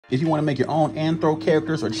If you want to make your own anthro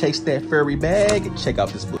characters or chase that furry bag, check out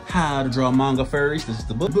this book, How to Draw Manga Furries. This is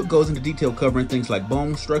the book. The book goes into detail covering things like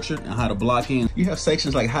bone structure and how to block in. You have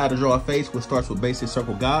sections like how to draw a face, which starts with basic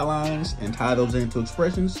circle guidelines, and tie those into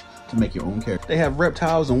expressions to make your own character. They have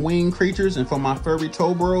reptiles and winged creatures, and for my furry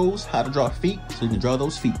toe bros, how to draw feet, so you can draw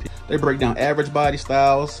those feet. They break down average body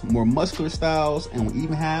styles, more muscular styles, and we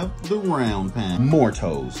even have the round pan. More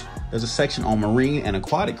toes. There's a section on marine and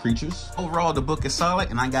aquatic creatures. Overall, the book is solid,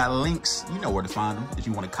 and I got links. You know where to find them if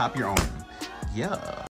you want to copy your own. Yeah.